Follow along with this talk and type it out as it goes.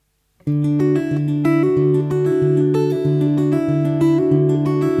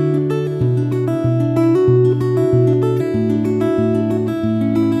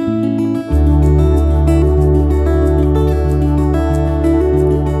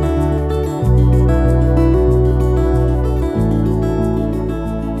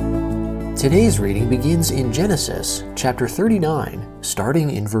Today's reading begins in Genesis, chapter 39, starting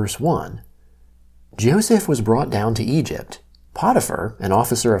in verse 1. Joseph was brought down to Egypt. Potiphar, an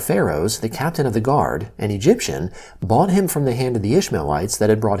officer of Pharaoh's, the captain of the guard, an Egyptian, bought him from the hand of the Ishmaelites that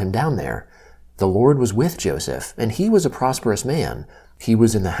had brought him down there. The Lord was with Joseph, and he was a prosperous man. He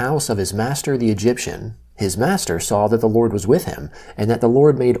was in the house of his master the Egyptian. His master saw that the Lord was with him, and that the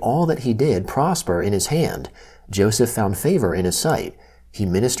Lord made all that he did prosper in his hand. Joseph found favor in his sight. He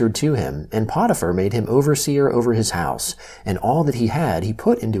ministered to him, and Potiphar made him overseer over his house, and all that he had he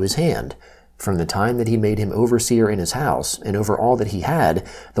put into his hand. From the time that he made him overseer in his house, and over all that he had,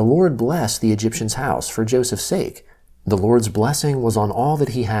 the Lord blessed the Egyptian's house for Joseph's sake. The Lord's blessing was on all that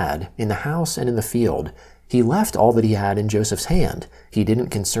he had, in the house and in the field. He left all that he had in Joseph's hand. He didn't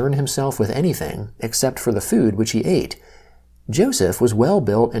concern himself with anything, except for the food which he ate. Joseph was well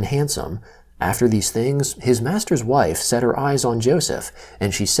built and handsome. After these things, his master's wife set her eyes on Joseph,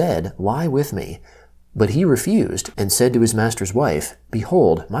 and she said, "Lie with me." But he refused, and said to his master's wife,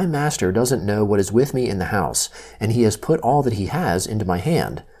 "Behold, my master doesn't know what is with me in the house, and he has put all that he has into my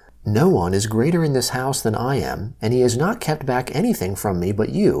hand. No one is greater in this house than I am, and he has not kept back anything from me but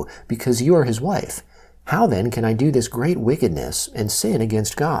you, because you are his wife. How then can I do this great wickedness and sin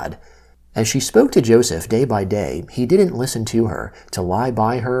against God?" As she spoke to Joseph day by day, he didn't listen to her, to lie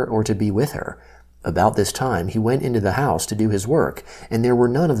by her or to be with her. About this time he went into the house to do his work, and there were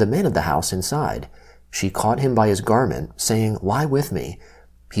none of the men of the house inside. She caught him by his garment, saying, "Lie with me."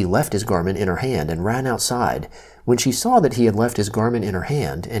 He left his garment in her hand and ran outside. When she saw that he had left his garment in her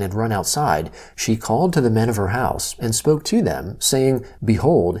hand and had run outside, she called to the men of her house and spoke to them, saying,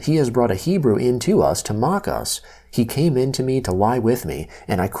 "Behold, he has brought a Hebrew in to us to mock us. He came in to me to lie with me,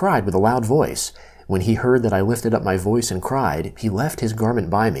 and I cried with a loud voice. When he heard that I lifted up my voice and cried, he left his garment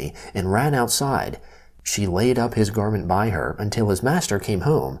by me and ran outside." She laid up his garment by her until his master came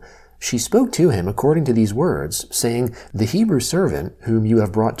home. She spoke to him according to these words, saying, "The Hebrew servant, whom you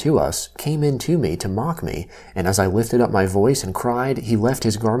have brought to us, came in to me to mock me, and as I lifted up my voice and cried, he left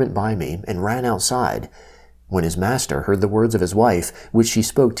his garment by me and ran outside." When his master heard the words of his wife, which she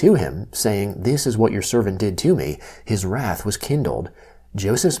spoke to him, saying, "This is what your servant did to me," his wrath was kindled.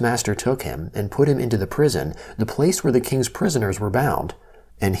 Joseph's master took him and put him into the prison, the place where the king's prisoners were bound,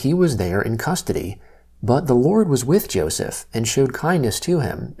 and he was there in custody. But the Lord was with Joseph, and showed kindness to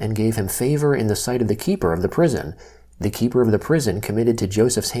him, and gave him favor in the sight of the keeper of the prison. The keeper of the prison committed to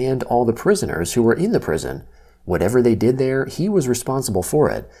Joseph's hand all the prisoners who were in the prison. Whatever they did there, he was responsible for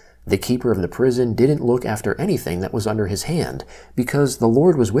it. The keeper of the prison didn't look after anything that was under his hand, because the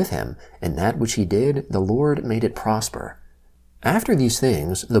Lord was with him, and that which he did, the Lord made it prosper. After these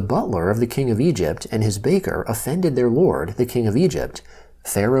things, the butler of the king of Egypt and his baker offended their lord, the king of Egypt.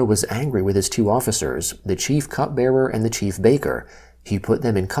 Pharaoh was angry with his two officers, the chief cupbearer and the chief baker. He put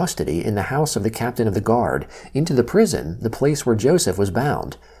them in custody in the house of the captain of the guard, into the prison, the place where Joseph was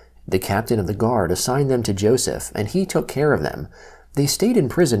bound. The captain of the guard assigned them to Joseph, and he took care of them. They stayed in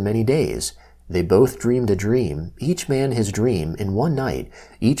prison many days. They both dreamed a dream, each man his dream, in one night,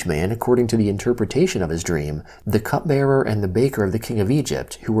 each man according to the interpretation of his dream, the cupbearer and the baker of the king of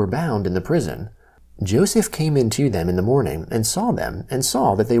Egypt, who were bound in the prison. Joseph came in to them in the morning, and saw them, and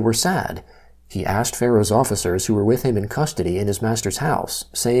saw that they were sad. He asked Pharaoh's officers who were with him in custody in his master's house,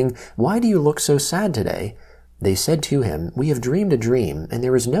 saying, "Why do you look so sad today?" They said to him, "We have dreamed a dream, and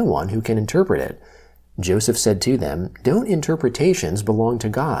there is no one who can interpret it." Joseph said to them, "Don't interpretations belong to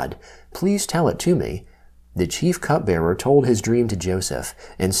God? Please tell it to me." The chief cupbearer told his dream to Joseph,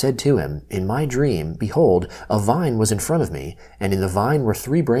 and said to him, "In my dream, behold, a vine was in front of me, and in the vine were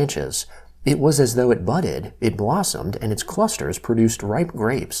 3 branches. It was as though it budded, it blossomed, and its clusters produced ripe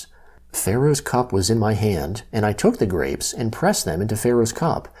grapes. Pharaoh's cup was in my hand, and I took the grapes and pressed them into Pharaoh's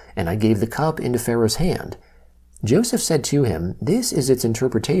cup, and I gave the cup into Pharaoh's hand." Joseph said to him, "This is its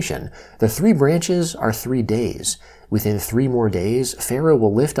interpretation. The 3 branches are 3 days. Within 3 more days, Pharaoh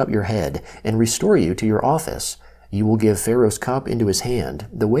will lift up your head and restore you to your office. You will give Pharaoh's cup into his hand,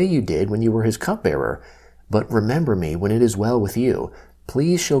 the way you did when you were his cupbearer. But remember me when it is well with you.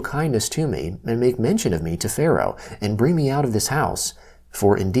 Please show kindness to me, and make mention of me to Pharaoh, and bring me out of this house.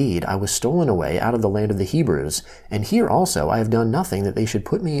 For indeed I was stolen away out of the land of the Hebrews, and here also I have done nothing that they should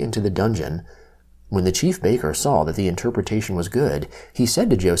put me into the dungeon." When the chief baker saw that the interpretation was good, he said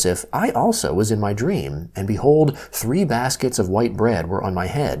to Joseph, "I also was in my dream, and behold, 3 baskets of white bread were on my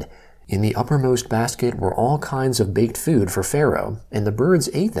head. In the uppermost basket were all kinds of baked food for Pharaoh, and the birds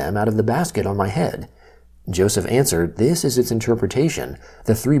ate them out of the basket on my head." Joseph answered, "This is its interpretation.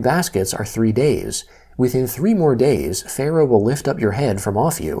 The 3 baskets are 3 days. Within 3 more days, Pharaoh will lift up your head from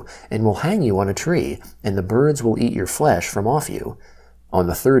off you, and will hang you on a tree, and the birds will eat your flesh from off you." On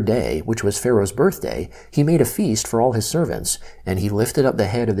the 3rd day, which was Pharaoh's birthday, he made a feast for all his servants, and he lifted up the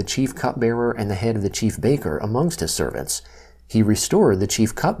head of the chief cupbearer and the head of the chief baker amongst his servants. He restored the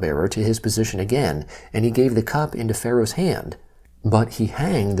chief cupbearer to his position again, and he gave the cup into Pharaoh's hand. But he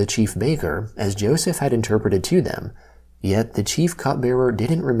hanged the chief baker, as Joseph had interpreted to them. Yet the chief cupbearer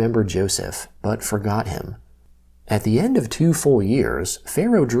didn't remember Joseph, but forgot him. At the end of 2 full years,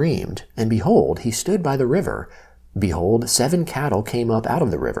 Pharaoh dreamed, and behold, he stood by the river. Behold, 7 cattle came up out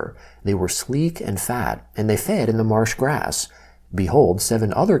of the river. They were sleek and fat, and they fed in the marsh grass. Behold,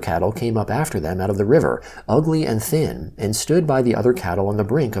 7 other cattle came up after them out of the river, ugly and thin, and stood by the other cattle on the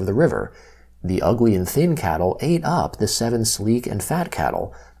brink of the river. The ugly and thin cattle ate up the 7 sleek and fat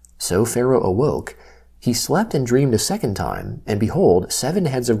cattle. So Pharaoh awoke. He slept and dreamed a second time, and behold, 7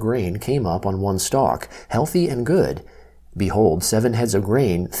 heads of grain came up on one stalk, healthy and good. Behold, 7 heads of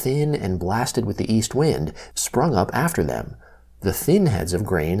grain, thin and blasted with the east wind, sprung up after them. The thin heads of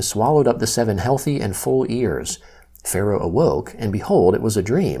grain swallowed up the 7 healthy and full ears. Pharaoh awoke, and behold, it was a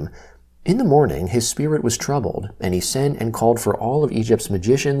dream. In the morning his spirit was troubled, and he sent and called for all of Egypt's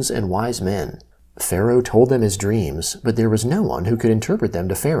magicians and wise men. Pharaoh told them his dreams, but there was no one who could interpret them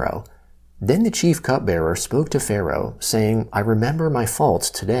to Pharaoh. Then the chief cupbearer spoke to Pharaoh, saying, "I remember my faults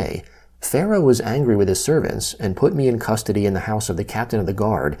today. Pharaoh was angry with his servants, and put me in custody in the house of the captain of the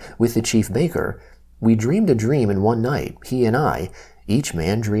guard, with the chief baker. We dreamed a dream in one night, he and I. Each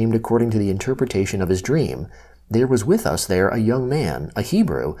man dreamed according to the interpretation of his dream. There was with us there a young man, a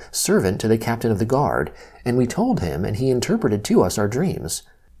Hebrew, servant to the captain of the guard, and we told him, and he interpreted to us our dreams.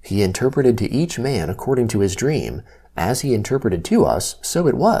 He interpreted to each man according to his dream. As he interpreted to us, so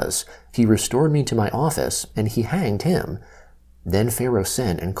it was. He restored me to my office, and he hanged him." Then Pharaoh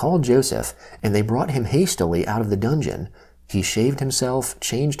sent and called Joseph, and they brought him hastily out of the dungeon. He shaved himself,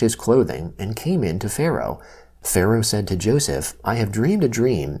 changed his clothing, and came in to Pharaoh. Pharaoh said to Joseph, "I have dreamed a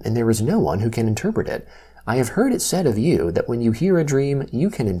dream, and there is no one who can interpret it. I have heard it said of you that when you hear a dream, you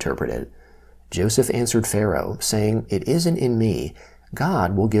can interpret it." Joseph answered Pharaoh, saying, "It isn't in me.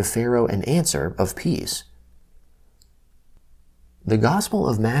 God will give Pharaoh an answer of peace." The Gospel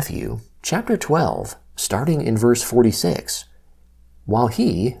of Matthew, chapter 12, starting in verse 46. While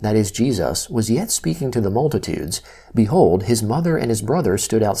he, that is Jesus, was yet speaking to the multitudes, behold, his mother and his brothers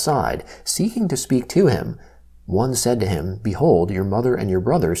stood outside, seeking to speak to him. One said to him, "Behold, your mother and your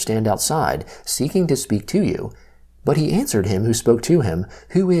brothers stand outside, seeking to speak to you." But he answered him who spoke to him,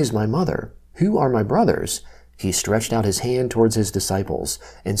 "Who is my mother? Who are my brothers?" He stretched out his hand towards his disciples,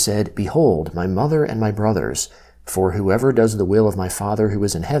 and said, "Behold, my mother and my brothers. For whoever does the will of my Father who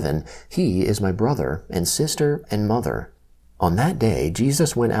is in heaven, he is my brother and sister and mother." On that day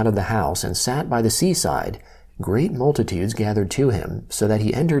Jesus went out of the house and sat by the seaside. Great multitudes gathered to him, so that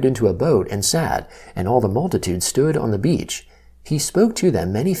he entered into a boat and sat, and all the multitude stood on the beach. He spoke to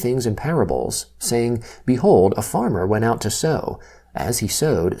them many things in parables, saying, "Behold, a farmer went out to sow. As he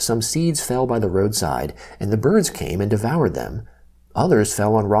sowed, some seeds fell by the roadside, and the birds came and devoured them. Others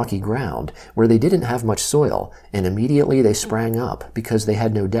fell on rocky ground, where they didn't have much soil, and immediately they sprang up, because they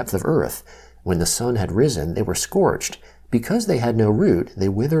had no depth of earth. When the sun had risen, they were scorched. Because they had no root, they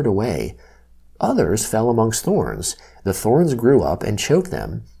withered away. Others fell amongst thorns. The thorns grew up and choked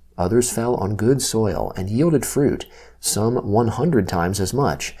them. Others fell on good soil and yielded fruit, some 100 times as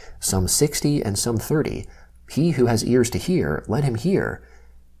much, some 60, and some 30. He who has ears to hear, let him hear."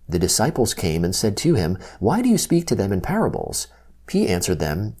 The disciples came and said to him, "Why do you speak to them in parables?" He answered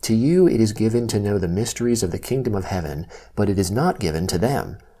them, "To you it is given to know the mysteries of the kingdom of heaven, but it is not given to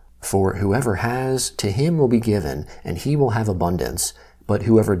them. For whoever has, to him will be given, and he will have abundance. But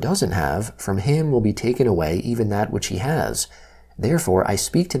whoever doesn't have, from him will be taken away even that which he has. Therefore I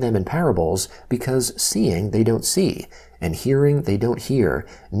speak to them in parables, because seeing they don't see, and hearing they don't hear,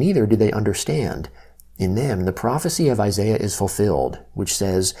 neither do they understand. In them the prophecy of Isaiah is fulfilled, which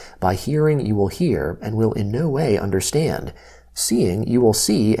says, 'By hearing you will hear, and will in no way understand. Seeing you will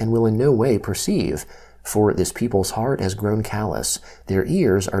see, and will in no way perceive. For this people's heart has grown callous, their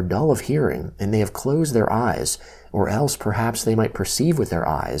ears are dull of hearing, and they have closed their eyes. Or else perhaps they might perceive with their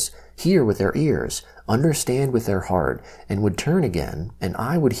eyes, hear with their ears, understand with their heart, and would turn again, and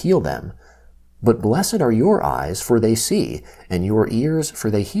I would heal them. But blessed are your eyes, for they see, and your ears,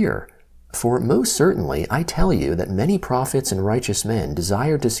 for they hear. For most certainly I tell you that many prophets and righteous men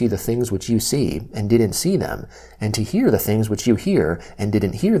desired to see the things which you see, and didn't see them, and to hear the things which you hear, and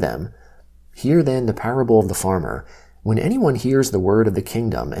didn't hear them. Hear then the parable of the farmer. When anyone hears the word of the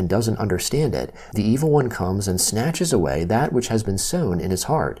kingdom and doesn't understand it, the evil one comes and snatches away that which has been sown in his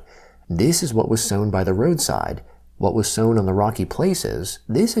heart. This is what was sown by the roadside. What was sown on the rocky places,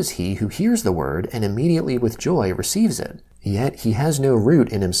 this is he who hears the word and immediately with joy receives it. Yet he has no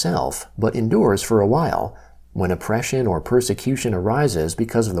root in himself, but endures for a while. When oppression or persecution arises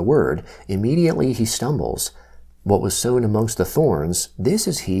because of the word, immediately he stumbles. What was sown amongst the thorns, this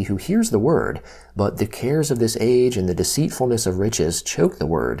is he who hears the word, but the cares of this age and the deceitfulness of riches choke the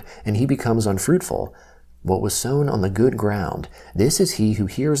word, and he becomes unfruitful. What was sown on the good ground, this is he who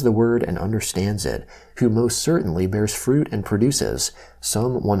hears the word and understands it, who most certainly bears fruit and produces,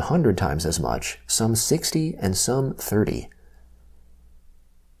 some 100 times as much, some 60, and some 30.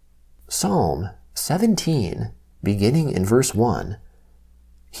 Psalm 17, beginning in verse 1.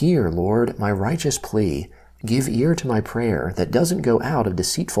 Hear, Lord, my righteous plea. Give ear to my prayer that doesn't go out of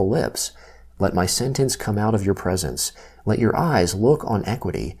deceitful lips. Let my sentence come out of your presence. Let your eyes look on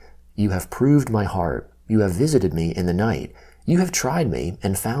equity. You have proved my heart. You have visited me in the night. You have tried me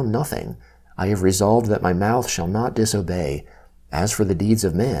and found nothing. I have resolved that my mouth shall not disobey. As for the deeds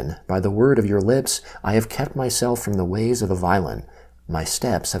of men, by the word of your lips, I have kept myself from the ways of the violent. My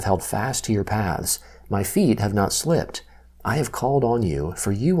steps have held fast to your paths. My feet have not slipped. I have called on you,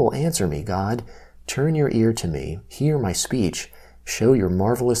 for you will answer me, God. Turn your ear to me. Hear my speech. Show your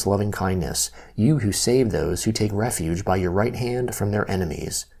marvelous loving kindness, you who save those who take refuge by your right hand from their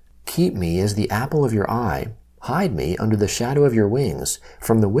enemies. Keep me as the apple of your eye. Hide me under the shadow of your wings,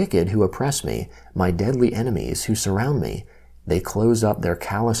 from the wicked who oppress me, my deadly enemies who surround me. They close up their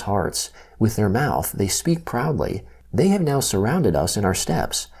callous hearts. With their mouth they speak proudly. They have now surrounded us in our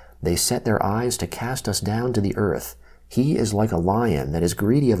steps. They set their eyes to cast us down to the earth. He is like a lion that is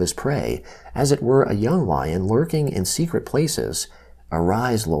greedy of his prey, as it were a young lion lurking in secret places.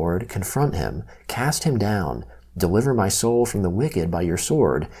 Arise, Lord, confront him, cast him down. Deliver my soul from the wicked by your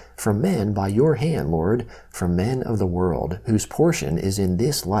sword, from men by your hand, Lord, from men of the world, whose portion is in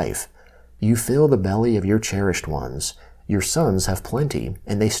this life. You fill the belly of your cherished ones. Your sons have plenty,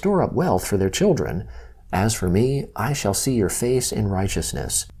 and they store up wealth for their children. As for me, I shall see your face in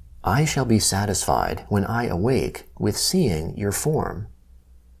righteousness. I shall be satisfied when I awake with seeing your form.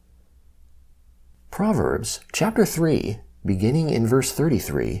 Proverbs chapter 3, beginning in verse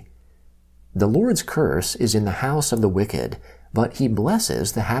 33. The Lord's curse is in the house of the wicked, but he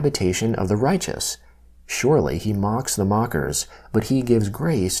blesses the habitation of the righteous. Surely he mocks the mockers, but he gives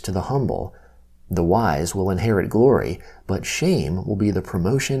grace to the humble. The wise will inherit glory, but shame will be the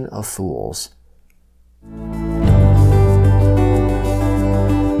promotion of fools.